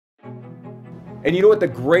And you know what the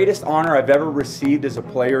greatest honor I've ever received as a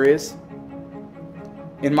player is?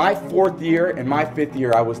 In my 4th year and my 5th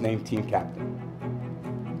year, I was named team captain.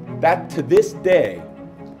 That, to this day,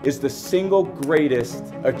 is the single greatest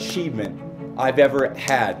achievement I've ever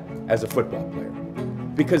had as a football player.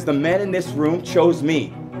 Because the men in this room chose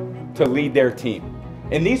me to lead their team.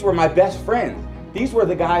 And these were my best friends. These were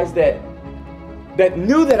the guys that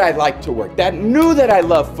knew that I liked to work, that knew that I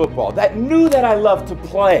loved football, that knew that I loved to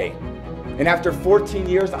play. And after 14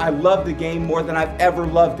 years, I love the game more than I've ever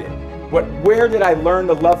loved it. But where did I learn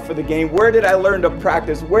the love for the game? Where did I learn to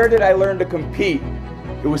practice? Where did I learn to compete?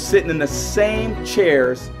 It was sitting in the same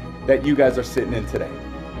chairs that you guys are sitting in today.